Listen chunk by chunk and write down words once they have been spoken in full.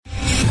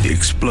The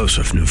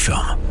explosive new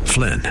film,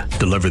 Flynn,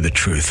 deliver the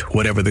truth,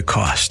 whatever the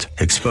cost,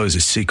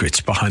 exposes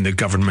secrets behind the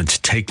government's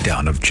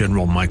takedown of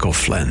General Michael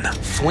Flynn.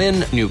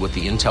 Flynn knew what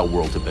the intel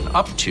world had been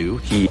up to.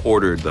 He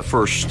ordered the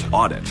first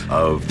audit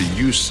of the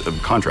use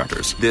of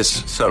contractors.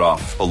 This set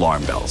off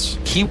alarm bells.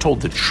 He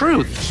told the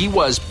truth. He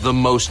was the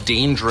most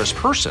dangerous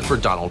person for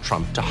Donald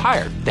Trump to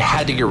hire. They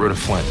had to get rid of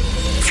Flynn.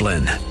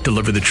 Flynn,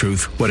 deliver the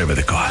truth, whatever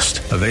the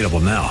cost. Available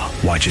now.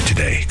 Watch it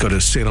today. Go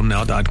to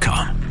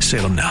salemnow.com.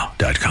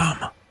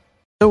 salemnow.com.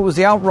 So it was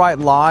the outright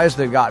lies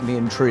that got me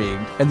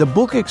intrigued. And the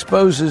book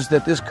exposes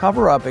that this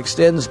cover-up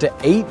extends to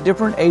 8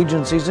 different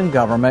agencies in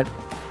government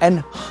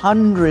and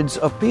hundreds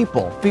of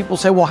people. People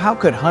say, well, how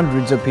could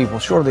hundreds of people?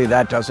 Surely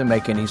that doesn't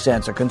make any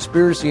sense. A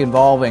conspiracy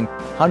involving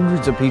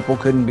hundreds of people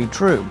couldn't be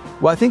true.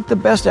 Well, I think the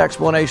best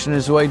explanation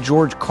is the way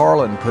George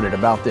Carlin put it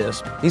about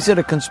this. He said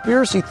a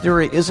conspiracy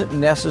theory isn't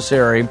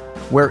necessary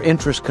where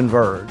interests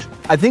converge.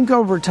 I think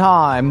over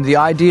time, the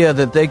idea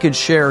that they could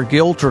share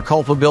guilt or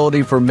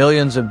culpability for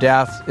millions of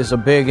deaths is a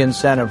big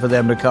incentive for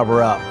them to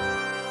cover up.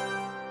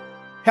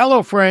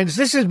 Hello, friends.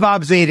 This is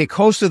Bob Zadek,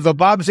 host of the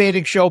Bob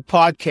Zadek Show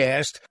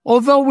podcast.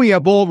 Although we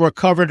have all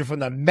recovered from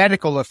the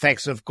medical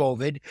effects of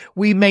COVID,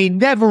 we may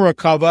never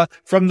recover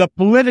from the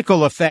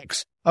political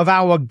effects of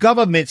our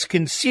government's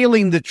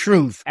concealing the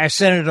truth, as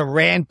Senator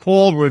Rand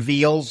Paul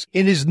reveals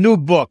in his new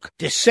book,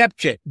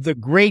 Deception, the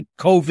Great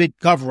COVID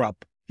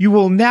Cover-Up. You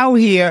will now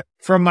hear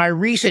from my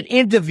recent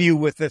interview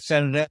with the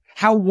senator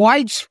how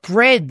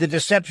widespread the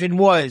deception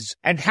was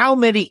and how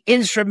many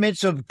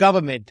instruments of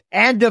government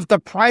and of the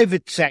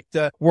private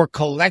sector were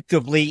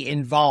collectively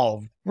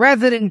involved.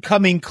 Rather than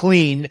coming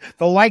clean,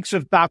 the likes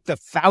of Dr.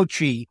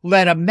 Fauci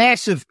led a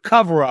massive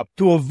cover-up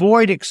to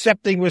avoid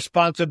accepting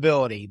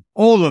responsibility.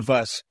 All of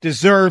us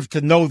deserve to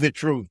know the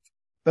truth.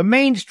 The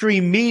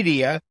mainstream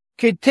media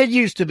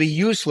continues to be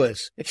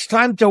useless. It's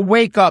time to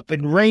wake up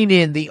and rein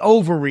in the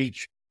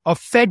overreach of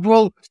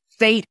federal,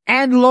 state,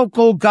 and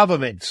local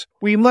governments.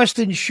 We must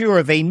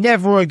ensure they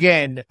never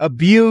again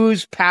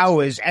abuse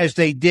powers as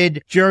they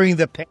did during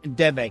the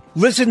pandemic.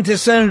 Listen to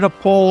Senator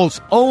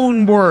Paul's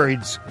own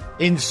words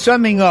in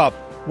summing up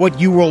what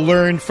you will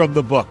learn from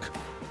the book.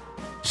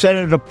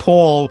 Senator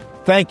Paul,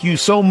 thank you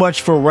so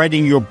much for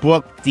writing your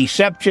book,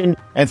 Deception,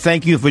 and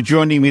thank you for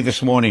joining me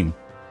this morning.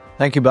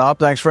 Thank you, Bob.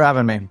 Thanks for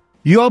having me.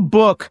 Your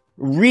book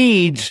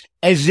reads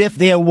as if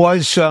there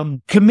was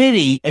some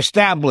committee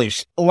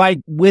established, like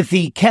with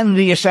the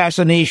Kennedy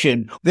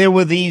assassination. There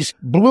were these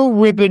blue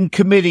ribbon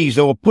committees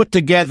that were put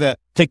together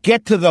to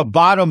get to the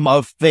bottom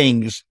of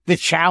things, the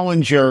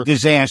Challenger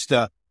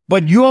disaster.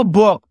 But your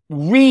book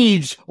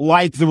reads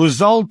like the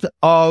result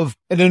of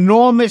an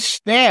enormous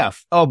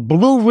staff of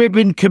blue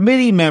ribbon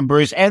committee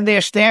members and their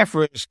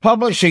staffers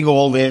publishing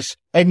all this,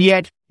 and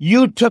yet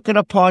you took it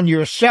upon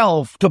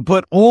yourself to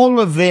put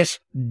all of this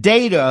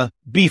data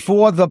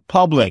before the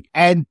public.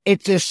 And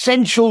it's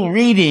essential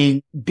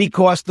reading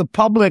because the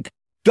public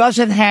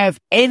doesn't have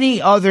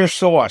any other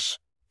source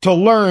to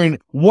learn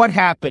what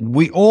happened.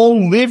 We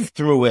all lived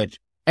through it,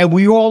 and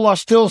we all are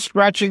still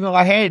scratching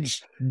our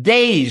heads,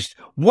 dazed.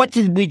 What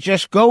did we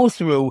just go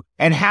through,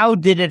 and how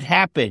did it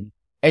happen?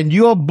 And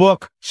your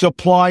book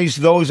supplies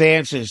those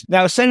answers.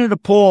 Now, Senator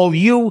Paul,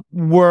 you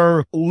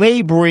were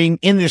laboring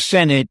in the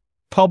Senate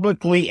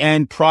publicly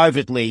and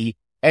privately,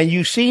 and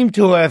you seem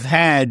to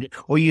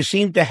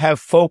have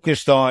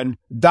focused on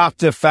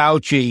Dr.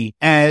 Fauci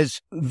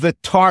as the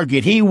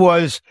target. He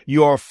was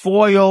your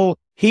foil.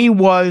 He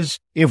was,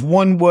 if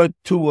one were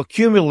to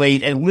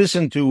accumulate and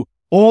listen to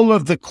all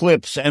of the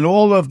clips and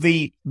all of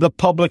the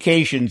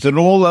publications and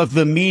all of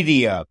the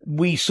media,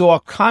 we saw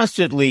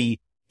constantly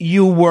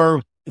you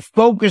were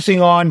focusing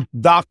on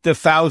Dr.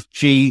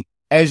 Fauci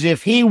as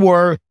if he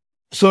were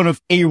sort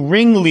of a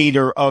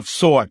ringleader of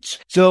sorts.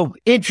 So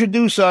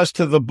introduce us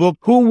to the book.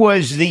 Who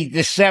was the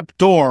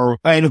deceptor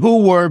and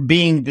who were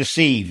being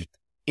deceived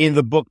in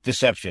the book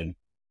Deception?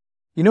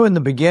 You know, in the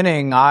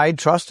beginning, I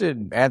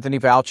trusted Anthony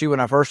Fauci. When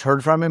I first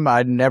heard from him,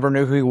 I never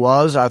knew who he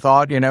was. I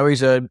thought,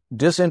 he's a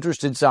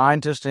disinterested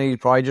scientist and he's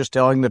probably just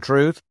telling the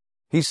truth.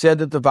 He said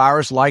that the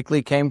virus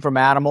likely came from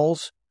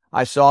animals.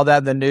 I saw that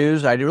in the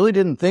news. I really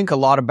didn't think a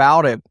lot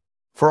about it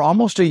for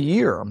almost a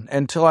year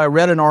until I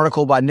read an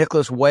article by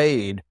Nicholas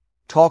Wade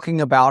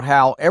talking about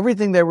how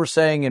everything they were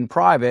saying in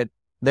private,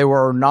 they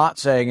were not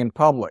saying in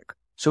public.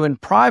 So in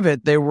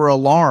private, they were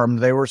alarmed.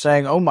 They were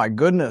saying, oh my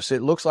goodness,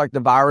 it looks like the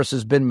virus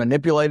has been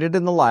manipulated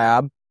in the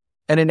lab.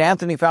 And in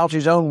Anthony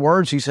Fauci's own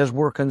words, he says,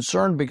 we're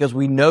concerned because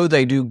we know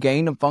they do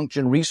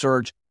gain-of-function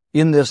research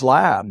in this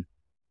lab.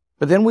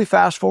 But then we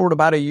fast forward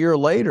about a year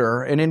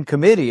later, and in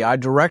committee, I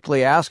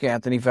directly asked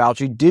Anthony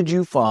Fauci, did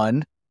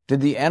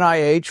the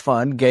NIH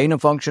fund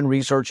gain-of-function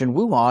research in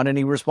Wuhan? And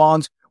he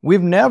responds,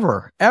 we've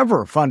never,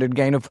 ever funded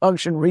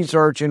gain-of-function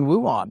research in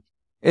Wuhan.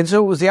 And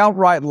so it was the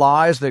outright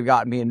lies that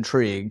got me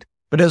intrigued.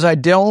 But as I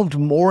delved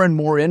more and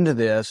more into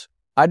this,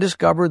 I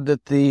discovered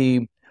that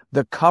the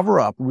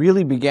cover-up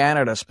really began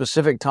at a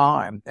specific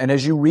time. And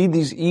as you read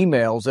these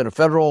emails that a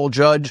federal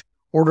judge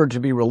ordered to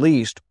be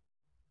released,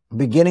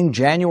 beginning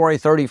January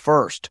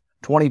 31st,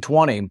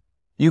 2020,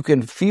 You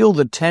can feel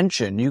the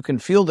tension. You can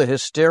feel the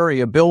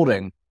hysteria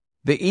building.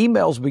 The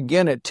emails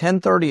begin at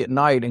 10:30 at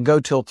night and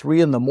go till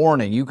 3 in the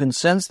morning. You can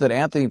sense that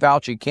Anthony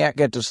Fauci can't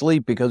get to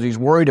sleep because he's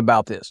worried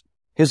about this.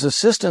 His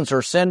assistants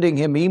are sending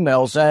him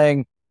emails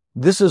saying,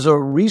 this is a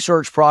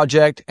research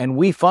project and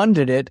we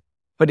funded it,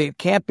 but it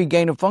can't be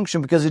gain of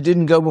function because it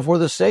didn't go before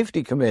the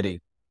safety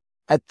committee.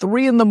 At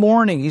 3 in the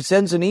morning, he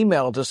sends an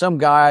email to some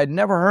guy I'd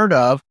never heard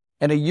of,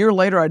 and a year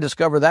later I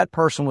discover that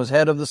person was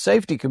head of the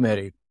safety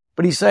committee.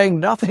 But he's saying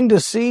nothing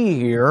to see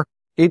here.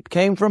 It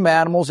came from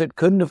animals. It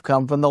couldn't have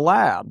come from the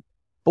lab.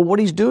 But what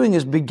he's doing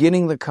is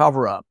beginning the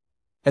cover-up.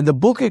 And the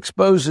book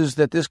exposes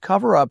that this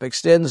cover-up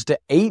extends to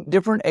 8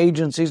 different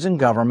agencies in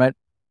government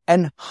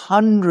and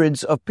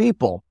hundreds of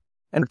people.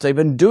 And they've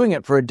been doing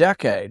it for a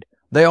decade.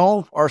 They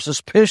all are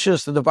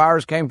suspicious that the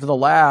virus came from the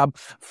lab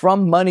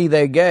from money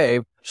they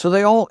gave. So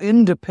they all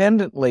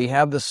independently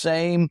have the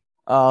same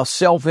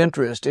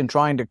self-interest in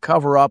trying to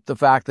cover up the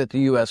fact that the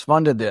U.S.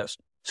 funded this.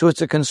 So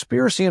it's a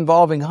conspiracy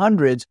involving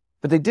hundreds,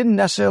 but they didn't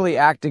necessarily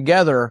act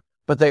together,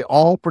 but they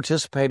all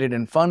participated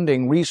in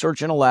funding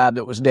research in a lab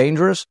that was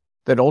dangerous,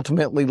 that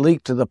ultimately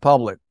leaked to the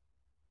public.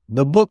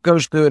 The book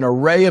goes through an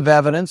array of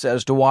evidence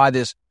as to why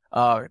this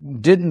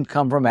didn't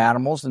come from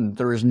animals, and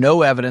there is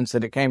no evidence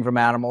that it came from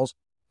animals.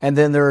 And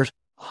then there's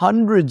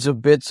hundreds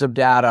of bits of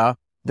data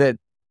that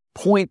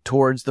point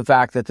towards the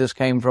fact that this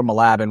came from a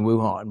lab in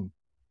Wuhan.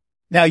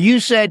 Now, you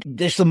said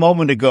just a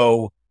moment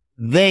ago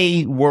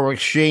they were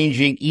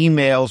exchanging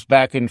emails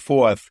back and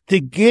forth.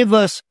 To give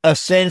us a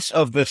sense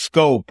of the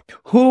scope,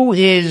 who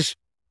is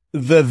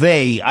the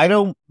they?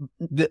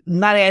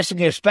 Not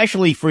asking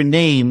especially for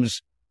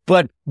names,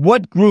 but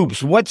what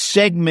groups, what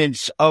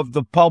segments of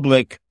the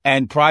public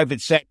and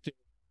private sector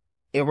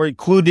were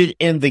included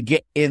in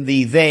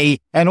the they?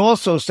 And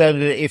also,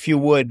 Senator, if you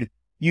would,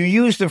 you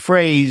used the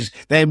phrase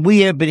that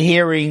we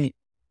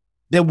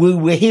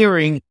were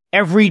hearing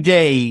every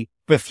day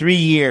for 3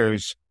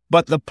 years,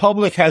 but the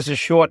public has a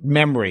short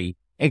memory.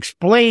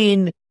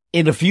 Explain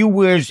in a few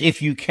words, if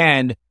you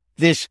can,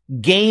 this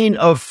gain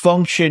of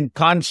function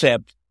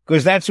concept,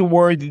 because that's a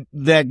word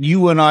that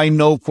you and I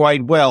know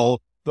quite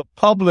well. The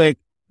public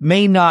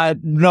may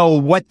not know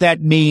what that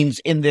means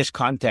in this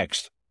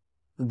context.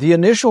 The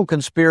initial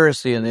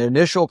conspiracy and the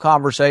initial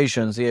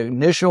conversations, the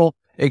initial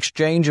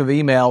exchange of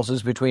emails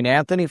is between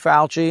Anthony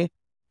Fauci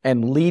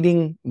and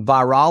leading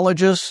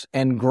virologists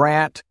and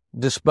grant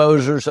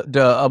disposers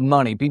of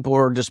money, people who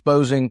are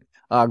disposing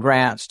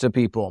grants to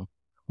people.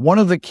 One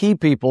of the key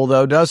people,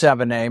 though, does have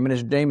a name, and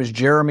his name is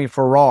Jeremy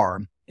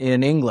Farrar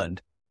in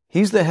England.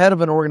 He's the head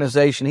of an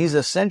organization. He's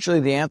essentially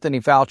the Anthony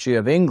Fauci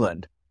of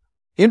England.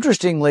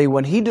 Interestingly,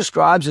 when he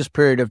describes this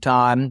period of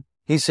time,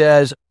 he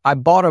says, I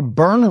bought a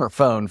burner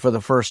phone for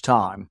the first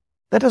time.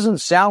 That doesn't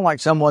sound like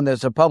someone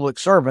that's a public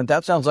servant.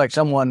 That sounds like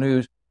someone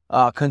who's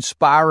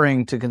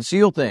conspiring to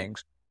conceal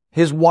things.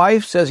 His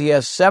wife says he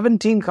has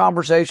 17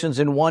 conversations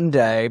in one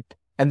day,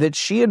 and that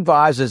she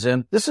advises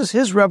him, this is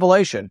his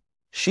revelation,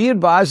 she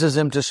advises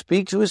him to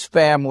speak to his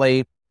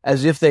family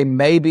as if they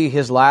may be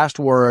his last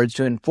words,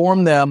 to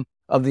inform them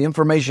of the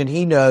information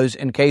he knows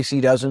in case he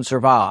doesn't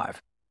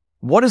survive.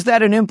 What is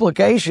that an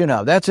implication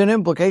of? That's an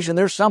implication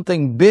there's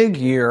something big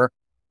here,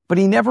 but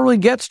he never really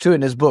gets to it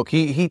in his book.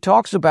 He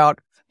talks about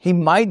he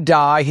might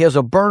die, he has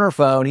a burner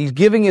phone, he's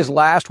giving his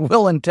last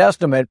will and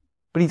testament,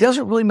 but he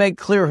doesn't really make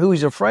clear who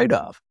he's afraid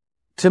of.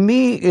 To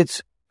me,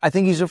 I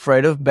think he's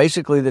afraid of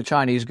basically the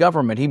Chinese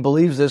government. He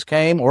believes this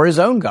came, or his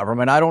own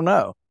government, I don't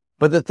know.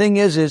 But the thing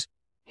is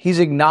he's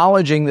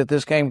acknowledging that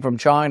this came from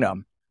China.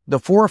 The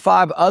 4 or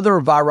 5 other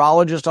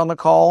virologists on the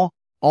call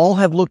all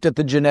have looked at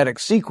the genetic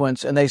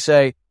sequence, and they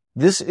say,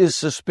 this is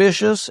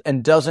suspicious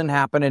and doesn't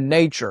happen in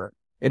nature.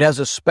 It has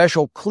a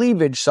special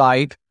cleavage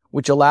site,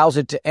 which allows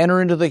it to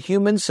enter into the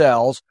human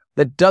cells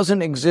that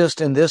doesn't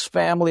exist in this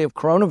family of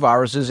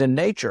coronaviruses in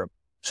nature.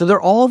 So they're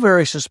all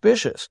very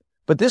suspicious.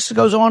 But this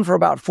goes on for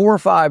about 4 or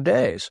 5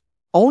 days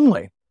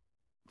only,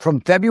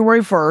 from February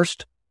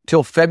 1st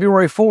till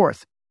February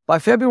 4th. By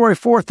February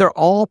 4th, they're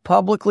all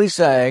publicly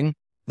saying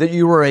that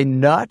you were a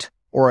nut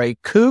or a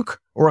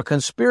kook or a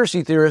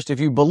conspiracy theorist if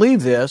you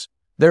believe this.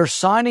 They're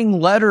signing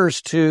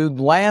letters to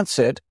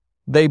Lancet.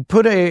 They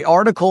put an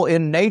article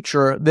in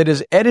Nature that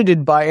is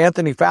edited by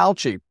Anthony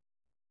Fauci.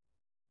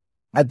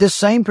 At this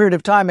same period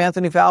of time,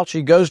 Anthony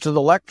Fauci goes to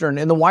the lectern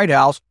in the White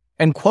House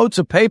and quotes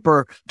a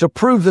paper to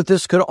prove that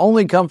this could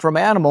only come from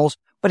animals,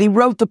 but he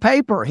wrote the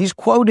paper. He's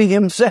quoting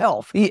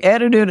himself. He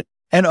edited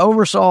and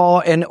oversaw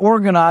and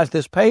organized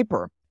this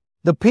paper.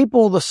 The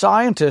people, the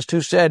scientists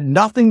who said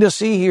nothing to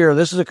see here,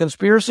 this is a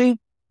conspiracy,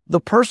 the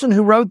person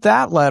who wrote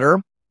that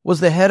letter was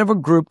the head of a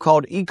group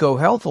called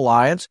EcoHealth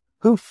Alliance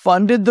who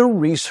funded the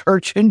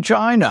research in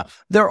China.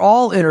 They're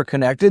all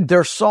interconnected.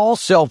 They're all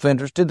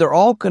self-interested. They're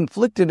all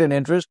conflicted in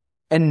interest,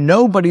 and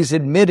nobody's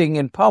admitting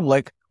in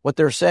public. What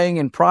they're saying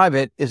in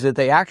private is that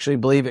they actually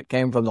believe it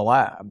came from the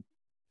lab.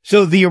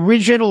 So the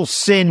original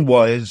sin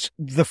was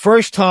the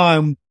first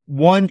time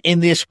one in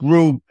this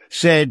group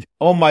said,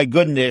 oh my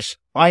goodness,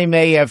 I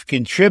may have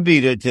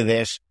contributed to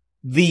this.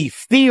 The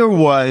fear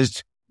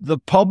was the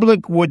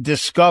public would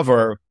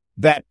discover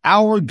that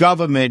our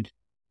government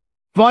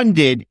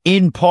funded,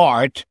 in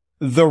part,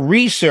 the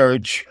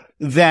research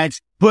that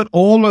put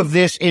all of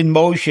this in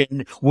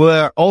motion,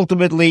 where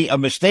ultimately a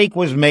mistake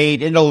was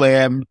made in the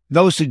lab.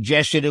 No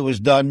suggestion it was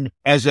done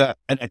as an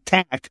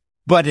attack,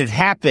 but it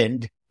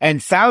happened. And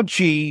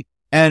Fauci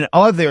and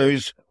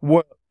others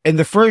were, in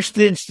the first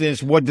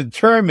instance, were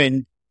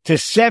determined to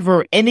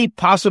sever any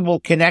possible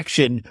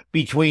connection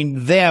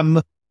between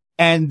them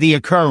and the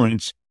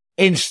occurrence.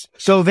 And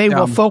so they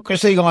were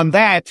focusing on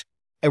that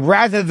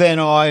rather than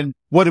on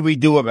what do we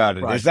do about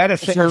it. Right. Is that a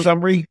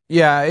summary?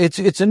 Yeah,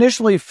 it's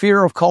initially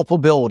fear of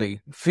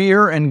culpability,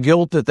 fear and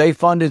guilt that they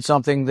funded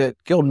something that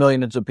killed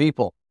millions of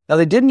people. Now,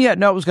 they didn't yet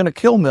know it was going to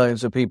kill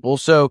millions of people,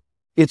 so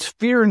it's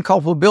fear and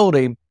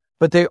culpability,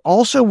 but they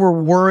also were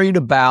worried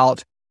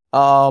about,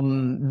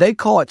 they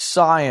call it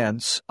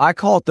science. I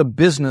call it the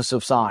business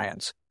of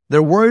science.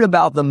 They're worried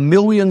about the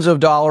millions of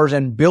dollars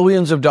and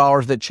billions of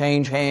dollars that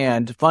change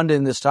hand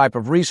funding this type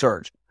of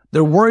research.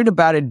 They're worried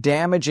about it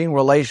damaging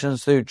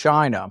relations to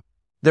China.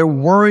 They're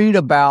worried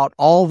about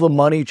all the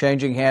money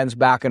changing hands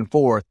back and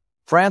forth.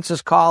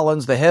 Francis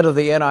Collins, the head of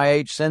the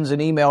NIH, sends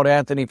an email to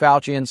Anthony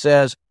Fauci and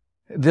says,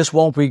 this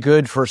won't be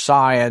good for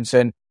science.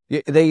 And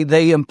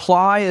they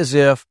imply as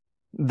if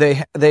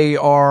they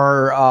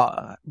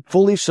are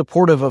fully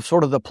supportive of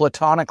sort of the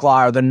Platonic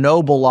lie or the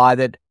noble lie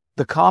that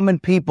the common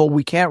people,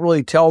 we can't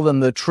really tell them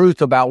the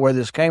truth about where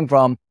this came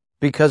from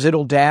because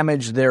it'll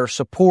damage their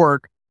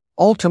support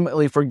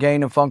ultimately for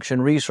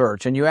gain-of-function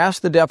research. And you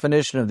ask the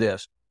definition of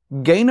this.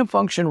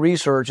 Gain-of-function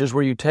research is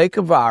where you take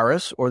a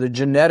virus or the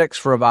genetics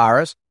for a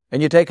virus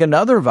and you take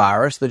another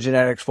virus, the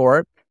genetics for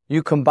it,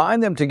 you combine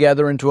them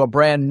together into a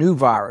brand new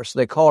virus.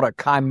 They call it a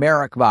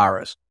chimeric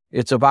virus.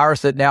 It's a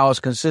virus that now is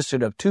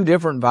consisted of two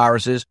different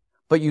viruses,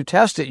 but you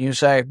test it and you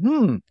say,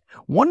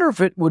 wonder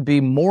if it would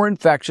be more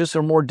infectious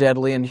or more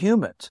deadly in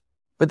humans.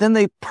 But then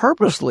they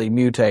purposely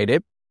mutate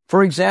it.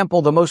 For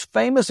example, the most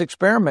famous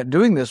experiment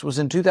doing this was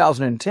in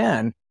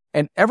 2010,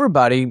 and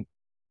everybody,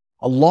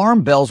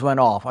 alarm bells went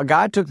off. A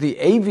guy took the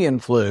avian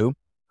flu,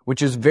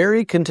 which is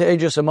very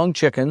contagious among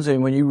chickens,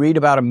 and when you read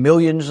about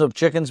millions of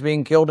chickens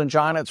being killed in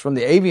China, it's from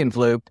the avian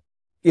flu,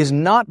 is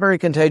not very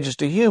contagious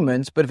to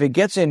humans, but if it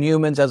gets in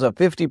humans, has a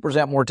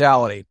 50%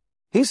 mortality.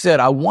 He said,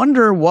 I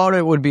wonder what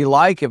it would be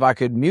like if I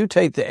could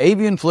mutate the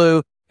avian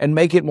flu and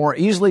make it more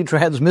easily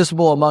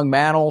transmissible among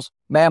mammals,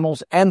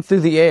 and through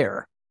the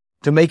air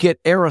to make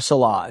it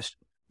aerosolized.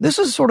 This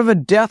is sort of a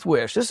death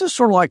wish. This is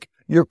sort of like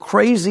your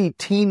crazy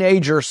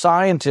teenager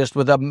scientist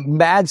with a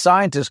mad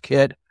scientist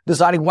kit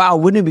deciding, wow,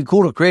 wouldn't it be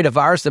cool to create a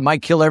virus that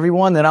might kill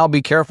everyone? Then I'll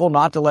be careful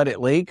not to let it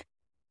leak.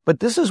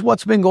 But this is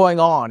what's been going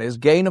on, is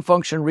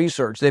gain-of-function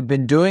research. They've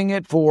been doing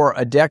it for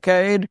a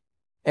decade,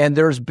 and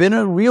there's been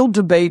a real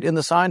debate in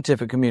the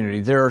scientific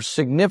community. There are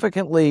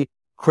significantly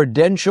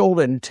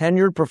credentialed and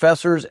tenured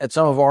professors at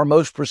some of our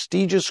most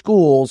prestigious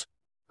schools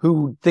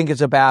who think it's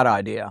a bad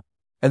idea.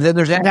 And then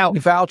there's Anthony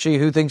Fauci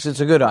who thinks it's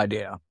a good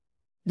idea.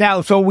 Now,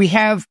 so we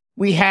have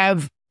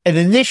an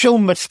initial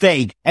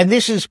mistake, and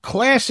this is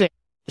classic,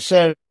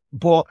 said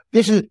Paul.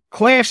 This is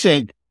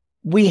classic.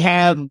 We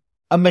have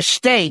a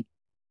mistake,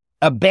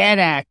 a bad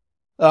act,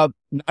 not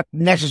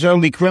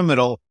necessarily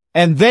criminal,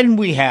 and then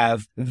we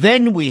have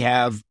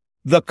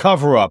the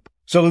cover-up.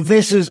 So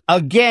this is,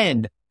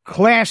 again,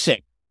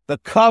 classic. The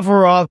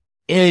cover-up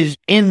is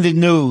in the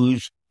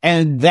news,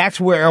 and that's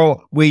where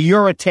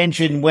your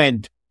attention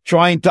went,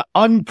 trying to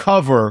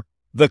uncover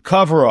the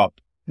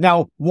cover-up.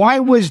 Now, why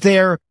was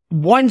there,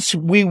 once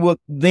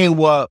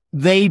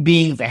they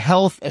being the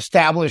health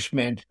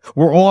establishment,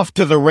 were off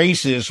to the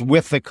races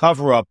with the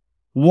cover-up,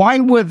 why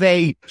were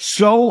they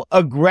so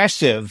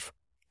aggressive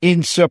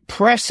in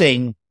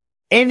suppressing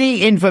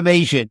any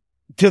information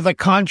to the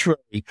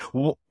contrary?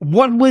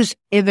 What was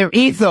in their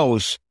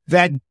ethos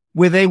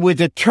where they were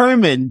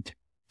determined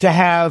to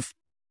have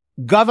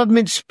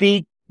government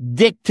speak,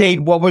 dictate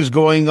what was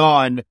going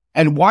on?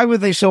 And why were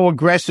they so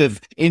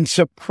aggressive in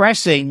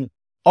suppressing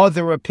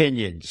other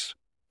opinions?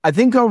 I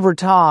think over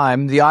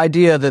time, the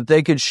idea that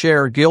they could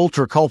share guilt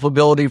or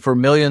culpability for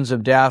millions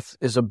of deaths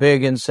is a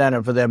big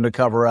incentive for them to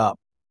cover up.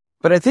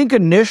 But I think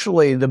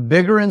initially the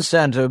bigger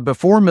incentive,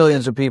 before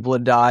millions of people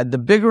had died, the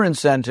bigger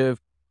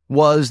incentive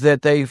was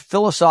that they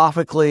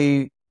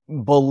philosophically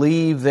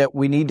believe that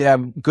we need to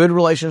have good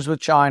relations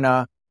with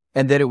China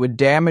and that it would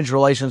damage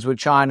relations with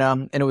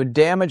China and it would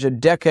damage a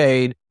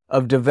decade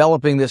of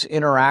developing this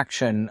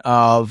interaction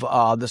of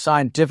the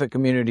scientific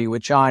community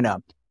with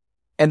China.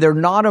 And they're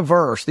not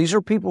averse. These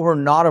are people who are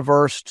not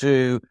averse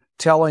to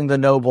telling the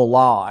noble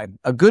lie.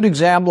 A good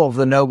example of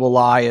the noble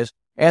lie is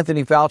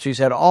Anthony Fauci's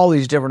had all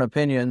these different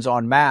opinions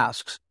on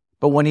masks.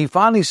 But when he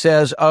finally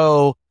says,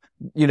 they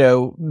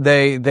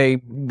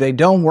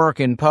don't work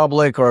in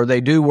public or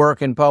they do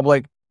work in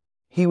public,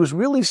 he was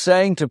really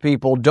saying to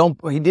people,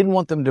 he didn't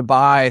want them to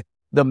buy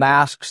the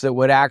masks that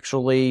would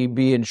actually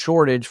be in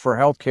shortage for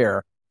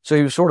healthcare. So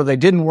he was they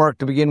didn't work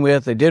to begin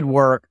with, they did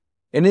work.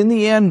 And in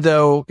the end,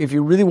 though, if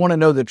you really want to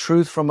know the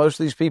truth from most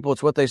of these people,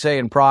 it's what they say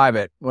in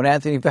private. When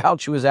Anthony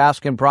Fauci was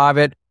asked in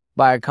private,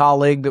 by a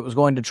colleague that was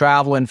going to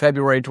travel in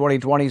February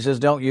 2020. He says,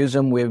 don't use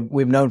them.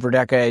 We've known for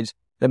decades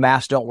that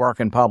masks don't work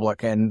in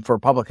public. And for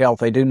public health,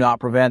 they do not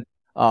prevent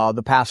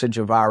the passage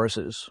of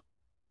viruses.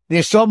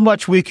 There's so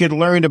much we could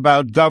learn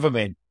about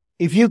government.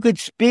 If you could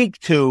speak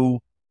to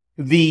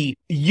the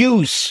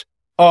use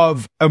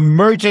of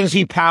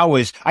emergency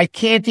powers, I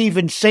can't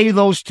even say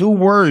those two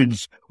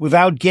words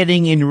without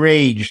getting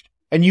enraged.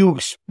 And you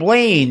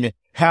explain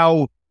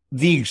how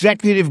the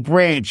executive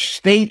branch,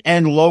 state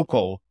and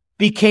local,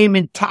 became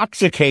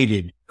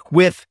intoxicated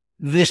with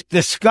this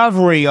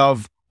discovery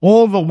of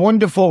all the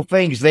wonderful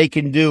things they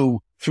can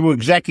do through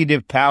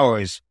executive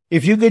powers.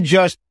 If you could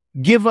just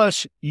give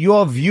us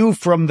your view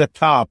from the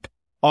top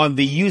on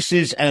the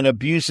uses and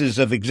abuses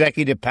of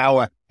executive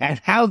power and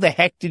how the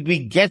heck did we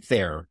get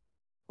there?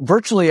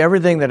 Virtually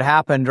everything that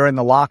happened during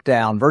the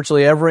lockdown,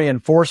 virtually every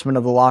enforcement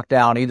of the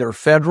lockdown, either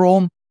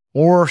federal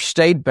or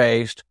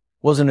state-based,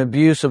 was an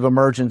abuse of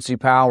emergency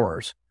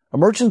powers.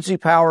 Emergency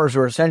powers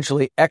are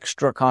essentially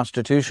extra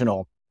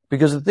constitutional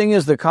because the thing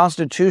is the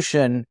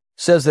Constitution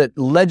says that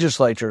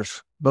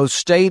legislatures, both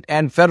state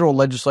and federal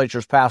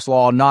legislatures, pass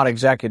law, not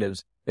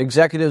executives.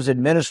 Executives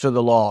administer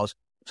the laws.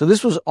 So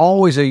this was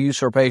always a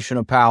usurpation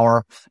of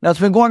power. Now, it's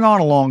been going on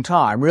a long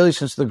time. Really,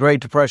 since the Great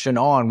Depression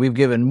on, we've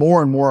given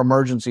more and more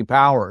emergency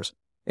powers.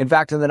 In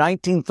fact, in the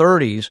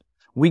 1930s,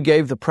 we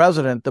gave the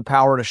president the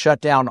power to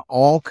shut down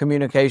all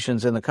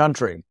communications in the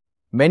country.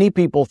 Many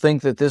people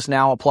think that this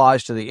now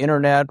applies to the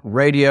internet,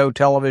 radio,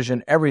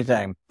 television,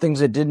 everything, things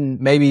that didn't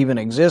maybe even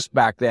exist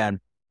back then.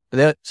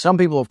 Some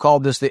people have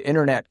called this the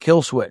internet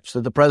kill switch,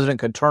 that the president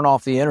could turn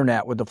off the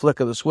internet with the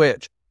flick of the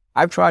switch.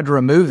 I've tried to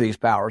remove these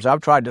powers.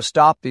 I've tried to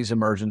stop these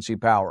emergency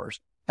powers.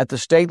 At the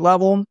state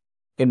level,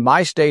 in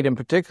my state in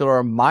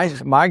particular,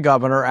 my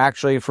governor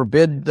actually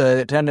forbid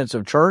the attendance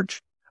of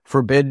church,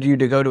 forbid you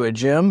to go to a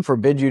gym,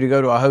 forbid you to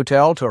go to a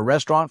hotel, to a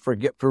restaurant,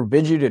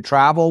 forbid you to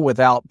travel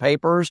without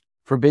papers,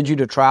 forbid you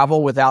to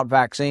travel without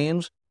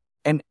vaccines.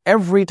 And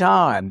every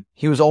time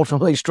he was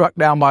ultimately struck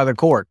down by the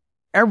court.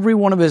 Every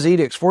one of his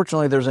edicts,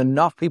 fortunately, there's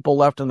enough people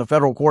left in the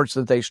federal courts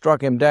that they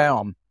struck him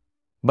down.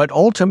 But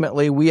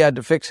ultimately, we had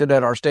to fix it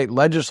at our state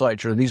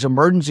legislature. These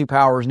emergency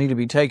powers need to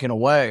be taken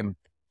away.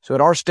 So at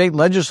our state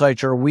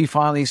legislature, we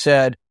finally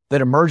said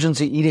that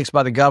emergency edicts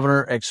by the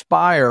governor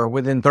expire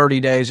within 30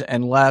 days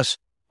unless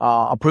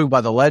approved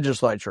by the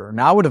legislature.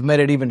 Now, I would have made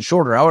it even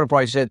shorter. I would have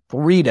probably said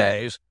 3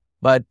 days.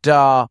 But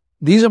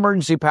these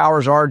emergency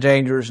powers are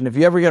dangerous. And if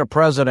you ever get a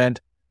president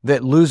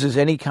that loses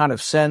any kind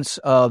of sense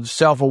of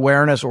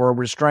self-awareness or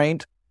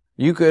restraint,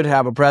 you could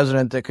have a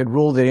president that could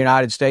rule the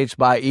United States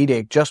by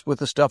edict just with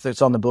the stuff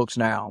that's on the books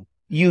now.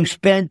 You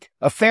spent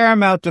a fair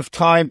amount of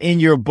time in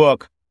your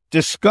book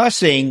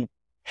discussing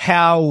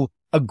how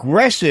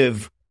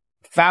aggressive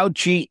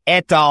Fauci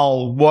et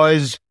al.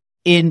 Was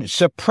in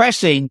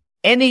suppressing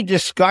any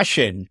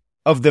discussion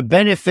of the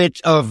benefits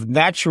of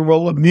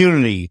natural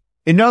immunity.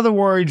 In other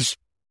words,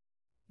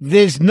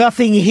 there's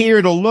nothing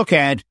here to look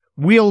at.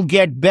 We'll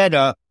get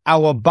better.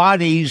 Our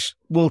bodies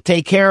will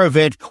take care of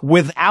it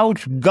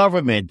without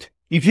government.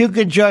 If you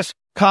could just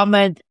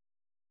comment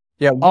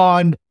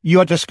on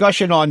your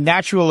discussion on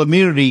natural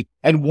immunity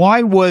and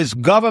why was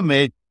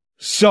government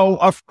so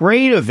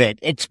afraid of it?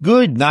 It's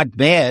good, not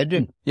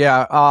bad.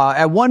 Yeah.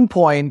 At one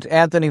point,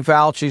 Anthony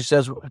Fauci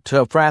says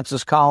to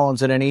Francis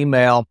Collins in an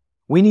email,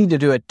 we need to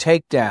do a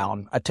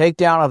takedown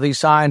of these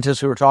scientists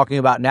who are talking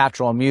about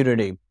natural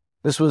immunity.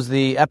 This was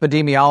the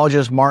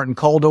epidemiologist Martin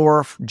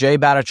Kulldorff, Jay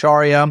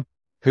Bhattacharya,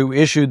 who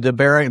issued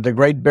the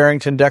Great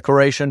Barrington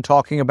Declaration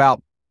talking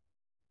about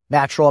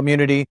natural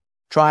immunity,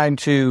 trying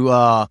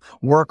to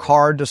work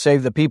hard to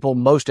save the people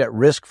most at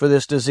risk for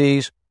this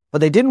disease. But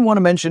they didn't want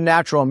to mention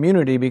natural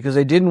immunity because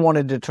they didn't want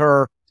to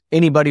deter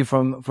anybody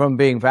from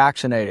being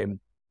vaccinated.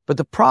 But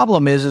the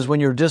problem is when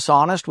you're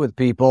dishonest with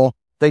people,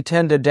 they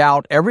tend to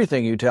doubt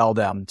everything you tell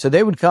them. So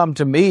they would come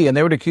to me and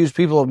they would accuse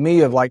people of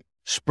me of like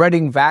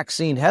spreading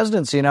vaccine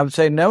hesitancy. And I would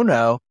say,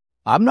 no,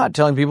 I'm not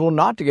telling people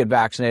not to get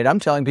vaccinated. I'm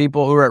telling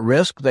people who are at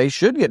risk, they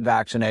should get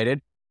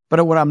vaccinated.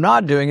 But what I'm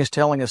not doing is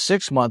telling a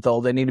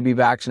 6-month-old they need to be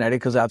vaccinated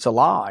because that's a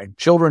lie.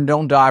 Children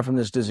don't die from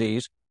this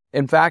disease.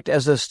 In fact,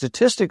 as the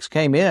statistics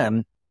came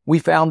in, we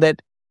found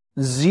that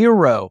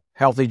 0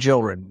 healthy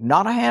children,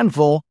 not a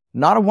handful,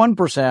 not a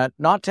 1%,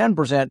 not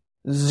 10%,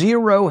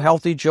 0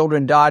 healthy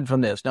children died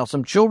from this. Now,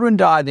 some children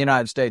died in the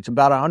United States,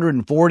 about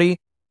 140.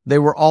 They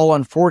were all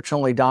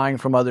unfortunately dying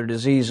from other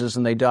diseases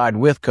and they died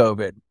with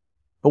COVID.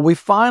 But we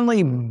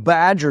finally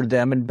badgered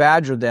them, and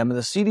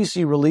the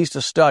CDC released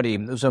a study.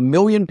 There was 1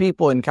 million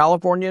people in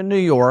California and New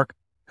York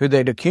who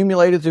they'd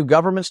accumulated through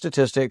government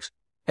statistics,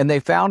 and they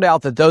found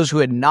out that those who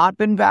had not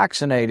been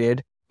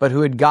vaccinated but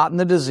who had gotten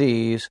the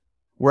disease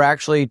were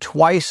actually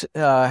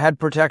had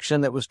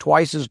protection that was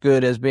twice as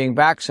good as being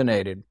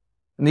vaccinated.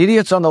 And the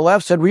idiots on the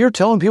left said, well, you're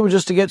telling people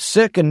just to get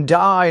sick and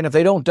die, and if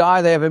they don't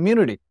die, they have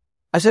immunity.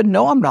 I said,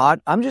 no, I'm not.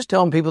 I'm just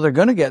telling people they're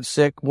going to get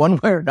sick one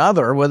way or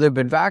another, whether they've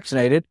been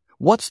vaccinated.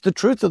 What's the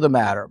truth of the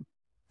matter?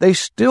 They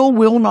still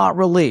will not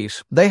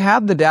release. They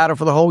have the data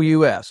for the whole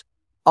U.S.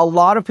 A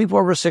lot of people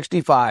over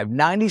 65,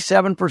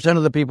 97%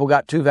 of the people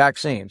got 2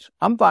 vaccines.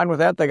 I'm fine with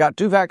that. They got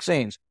 2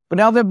 vaccines. But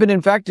now they've been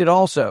infected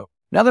also.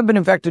 Now they've been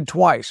infected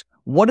twice.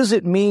 What does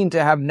it mean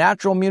to have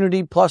natural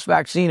immunity plus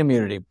vaccine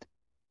immunity?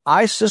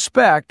 I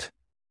suspect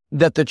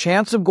that the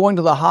chance of going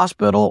to the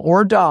hospital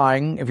or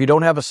dying, if you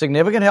don't have a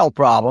significant health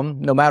problem,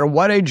 no matter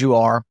what age you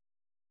are,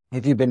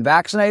 if you've been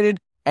vaccinated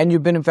and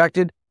you've been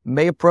infected,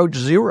 may approach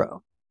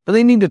 0. But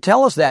they need to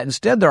tell us that.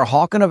 Instead, they're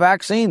hawking a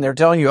vaccine. They're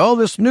telling you, oh,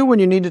 this new one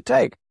you need to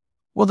take.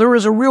 Well, there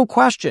is a real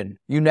question.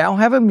 You now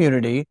have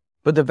immunity,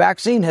 but the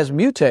vaccine has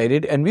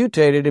mutated and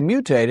mutated and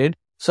mutated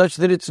such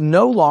that it's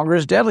no longer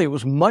as deadly. It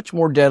was much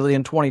more deadly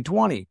in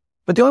 2020.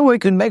 But the only way you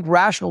can make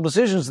rational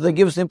decisions is they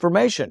give us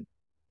information.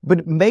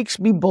 But it makes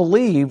me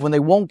believe when they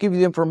won't give you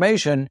the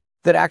information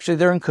that actually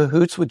they're in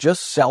cahoots with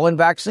just selling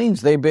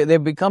vaccines.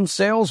 They've become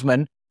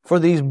salesmen for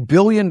these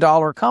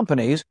billion-dollar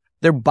companies.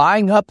 They're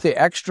buying up the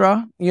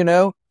extra,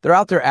 they're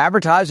out there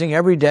advertising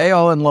every day,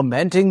 and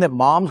lamenting that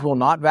moms will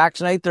not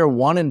vaccinate their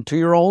 1- and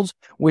 2-year-olds,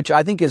 which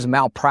I think is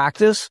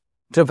malpractice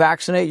to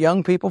vaccinate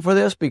young people for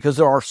this, because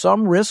there are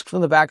some risks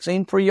from the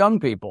vaccine for young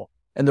people,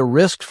 and the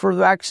risks for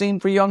the vaccine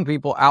for young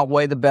people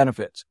outweigh the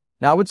benefits.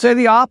 Now, I would say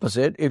the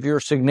opposite if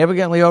you're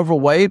significantly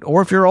overweight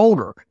or if you're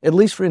older. At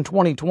least in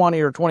 2020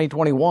 or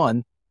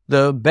 2021,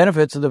 the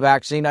benefits of the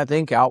vaccine, I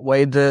think,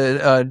 outweighed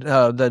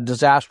the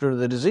disaster of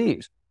the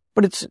disease.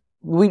 But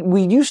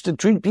we used to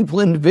treat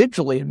people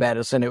individually in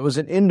medicine. It was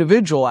an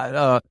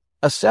individual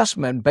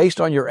assessment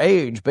based on your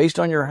age, based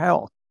on your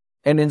health.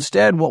 And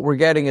instead, what we're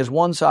getting is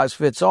one size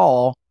fits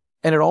all,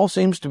 and it all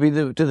seems to be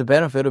to the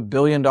benefit of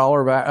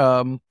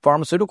billion-dollar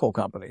pharmaceutical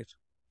companies.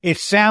 It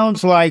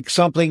sounds like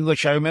something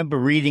which I remember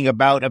reading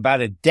about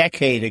a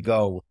decade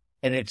ago,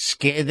 and it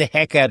scared the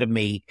heck out of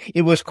me.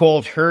 It was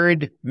called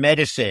herd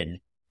medicine,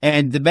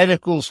 and the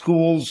medical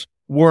schools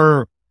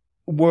were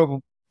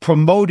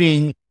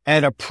promoting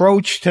an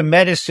approach to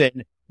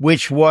medicine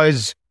which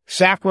was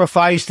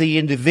sacrifice the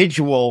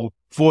individual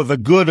for the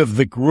good of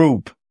the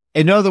group.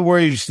 In other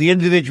words, the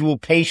individual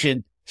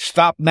patient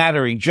stopped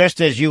mattering,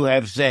 just as you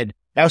have said.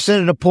 Now,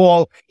 Senator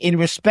Paul, in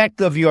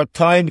respect of your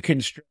time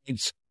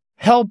constraints,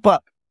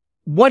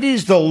 what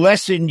is the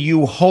lesson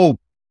you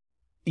hope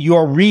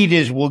your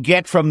readers will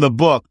get from the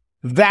book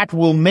that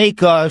will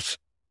make us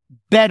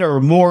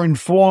better, more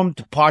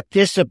informed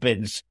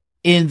participants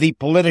in the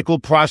political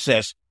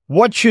process?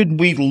 What should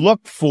we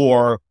look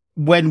for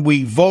when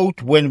we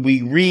vote, when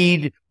we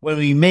read, when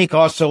we make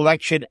our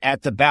selection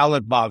at the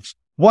ballot box?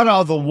 What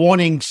are the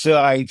warning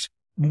signs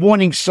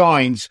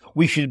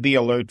we should be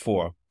alert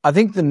for? I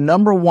think the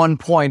number one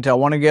point I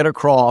want to get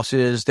across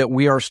is that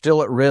we are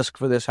still at risk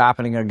for this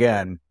happening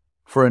again,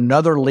 for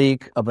another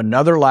leak of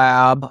another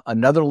lab,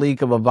 another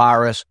leak of a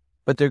virus,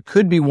 but there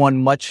could be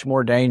one much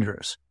more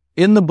dangerous.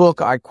 In the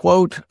book, I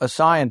quote a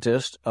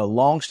scientist, a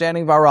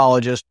long-standing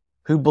virologist,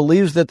 who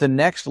believes that the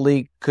next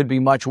leak could be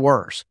much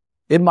worse.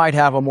 It might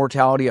have a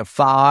mortality of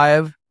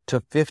 5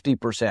 to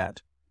 50%.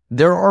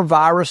 There are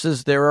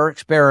viruses they're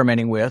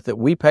experimenting with that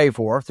we pay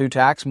for through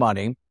tax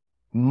money.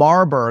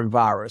 Marburg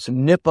virus,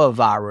 Nipah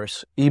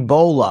virus,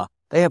 Ebola.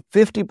 They have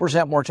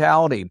 50%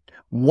 mortality.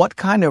 What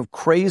kind of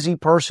crazy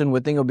person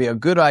would think it would be a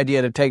good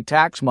idea to take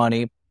tax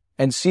money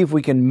and see if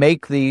we can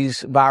make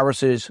these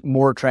viruses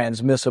more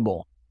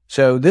transmissible?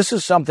 So this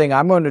is something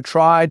I'm going to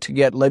try to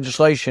get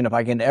legislation, if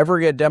I can ever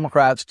get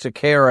Democrats to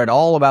care at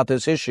all about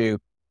this issue.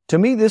 To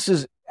me, this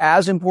is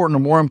as important or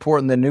more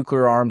important than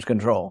nuclear arms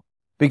control,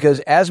 because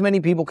as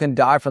many people can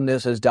die from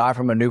this as die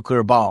from a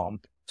nuclear bomb.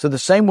 So the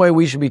same way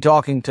we should be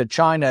talking to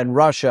China and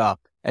Russia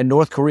and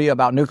North Korea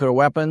about nuclear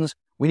weapons,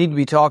 we need to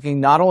be talking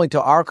not only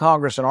to our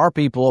Congress and our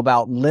people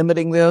about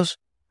limiting this.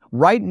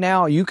 Right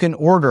now, you can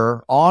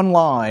order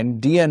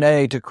online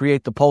DNA to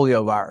create the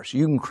polio virus.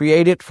 You can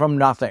create it from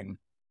nothing.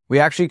 We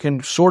actually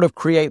can sort of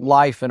create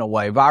life in a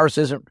way. Virus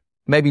isn't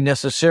maybe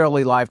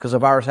necessarily life, because a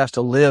virus has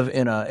to live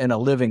in a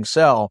living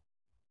cell,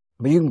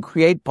 but you can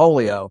create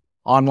polio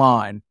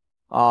online.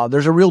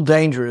 There's a real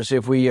danger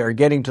if we are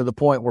getting to the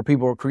point where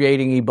people are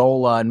creating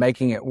Ebola and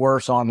making it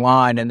worse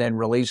online and then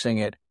releasing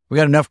it. We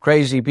got enough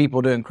crazy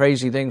people doing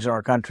crazy things in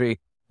our country.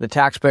 The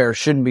taxpayers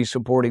shouldn't be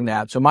supporting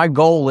that. So my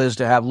goal is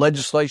to have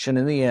legislation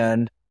in the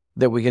end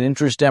that we can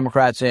interest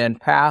Democrats in,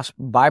 pass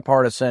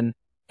bipartisan,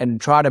 and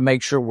try to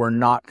make sure we're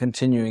not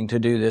continuing to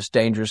do this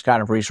dangerous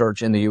kind of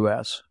research in the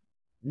U.S.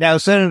 Now,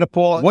 Senator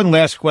Paul, one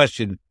last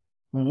question.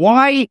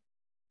 Why,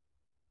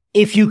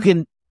 if you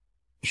can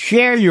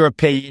share your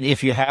opinion,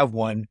 if you have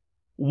one,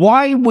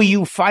 why were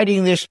you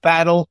fighting this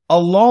battle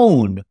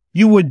alone?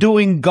 You were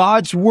doing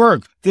God's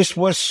work. This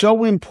was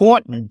so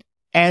important.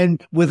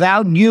 And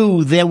without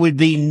you, there would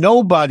be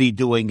nobody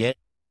doing it.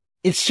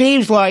 It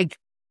seems like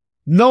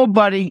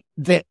nobody,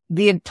 the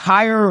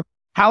entire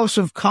House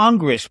of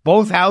Congress,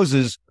 both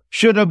houses,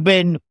 should have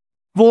been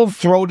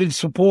full-throated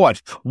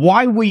support.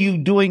 Why were you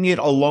doing it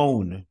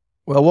alone?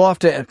 Well, we'll have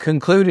to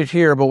conclude it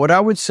here, but what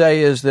I would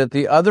say is that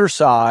the other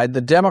side,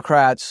 the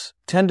Democrats,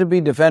 tend to be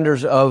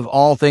defenders of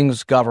all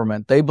things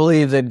government. They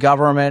believe that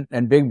government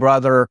and Big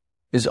Brother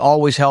is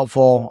always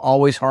helpful,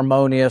 always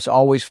harmonious,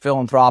 always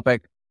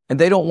philanthropic. and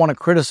they don't want to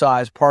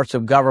criticize parts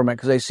of government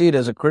because they see it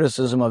as a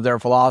criticism of their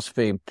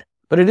philosophy.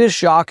 But it is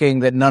shocking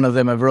that none of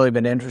them have really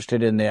been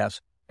interested in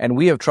this. And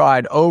we have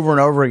tried over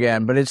and over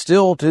again, but it's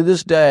still, to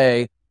this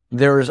day,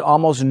 there is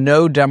almost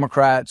no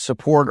Democrat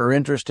support or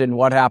interest in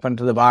what happened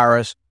to the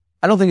virus.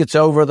 I don't think it's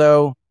over,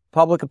 though.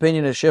 Public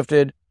opinion has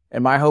shifted,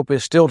 and my hope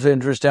is still to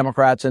interest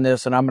Democrats in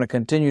this, and I'm going to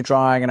continue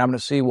trying, and I'm going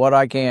to see what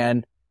I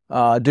can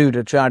do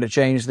to try to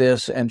change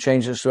this and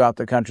change this throughout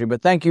the country.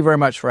 But thank you very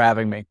much for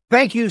having me.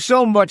 Thank you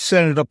so much,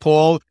 Senator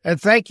Paul, and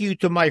thank you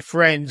to my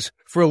friends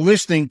for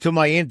listening to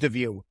my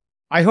interview.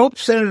 I hope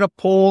Senator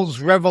Paul's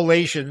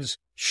revelations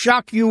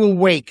shock you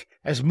awake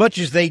as much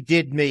as they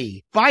did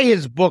me. Buy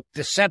his book,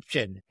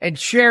 Deception, and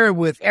share it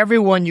with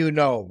everyone you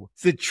know.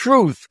 The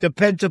truth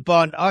depends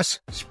upon us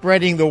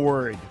spreading the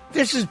word.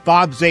 This is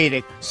Bob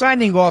Zadek,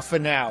 signing off for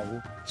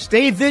now.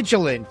 Stay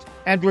vigilant,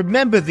 and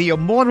remember the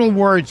immortal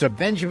words of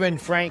Benjamin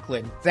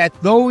Franklin, that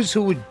those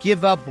who would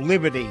give up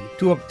liberty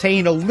to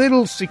obtain a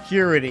little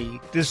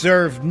security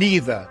deserve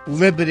neither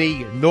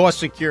liberty nor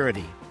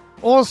security.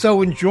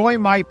 Also, enjoy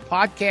my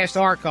podcast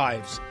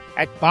archives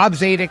at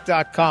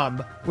bobzadek.com,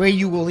 where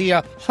you will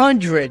hear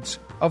hundreds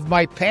of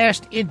my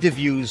past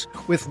interviews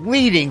with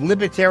leading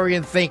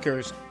libertarian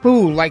thinkers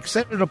who, like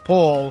Senator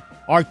Paul,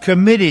 are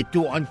committed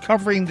to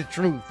uncovering the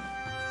truth.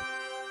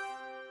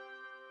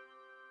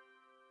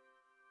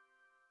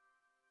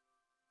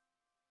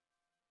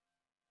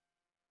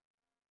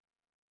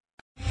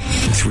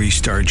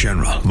 Three-star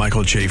General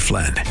Michael J.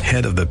 Flynn,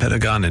 head of the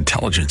Pentagon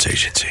Intelligence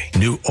Agency,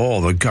 knew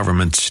all the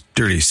government's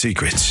dirty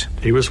secrets.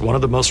 He was one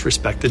of the most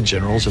respected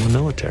generals in the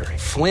military.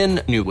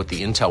 Flynn knew what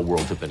the intel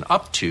world had been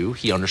up to.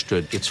 He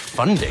understood its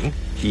funding.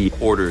 He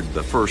ordered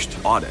the first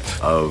audit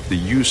of the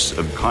use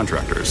of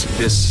contractors.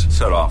 This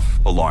set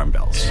off alarm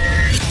bells.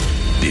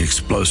 The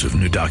explosive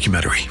new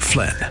documentary,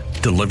 Flynn,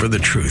 Deliver the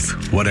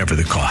Truth, Whatever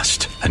the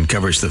Cost,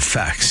 uncovers the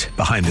facts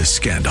behind this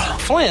scandal.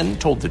 Flynn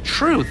told the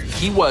truth.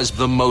 He was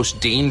the most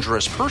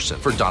dangerous person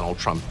for Donald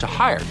Trump to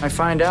hire. I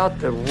find out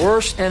the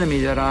worst enemy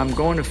that I'm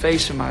going to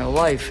face in my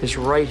life is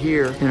right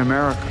here in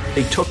America.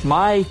 They took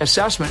my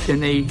assessment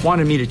and they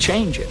wanted me to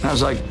change it. And I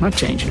was like, I'm not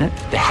changing it.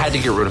 They had to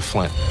get rid of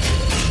Flynn.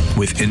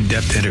 With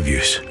in-depth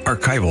interviews,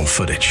 archival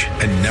footage,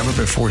 and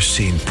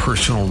never-before-seen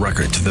personal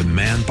records of the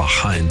man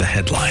behind the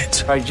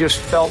headlines. I just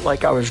felt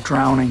like I was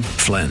drowning.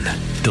 Flynn,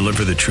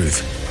 Deliver the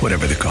Truth,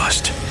 Whatever the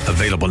Cost.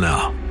 Available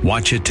now.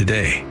 Watch it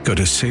today. Go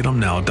to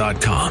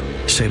salemnow.com.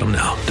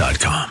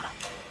 salemnow.com.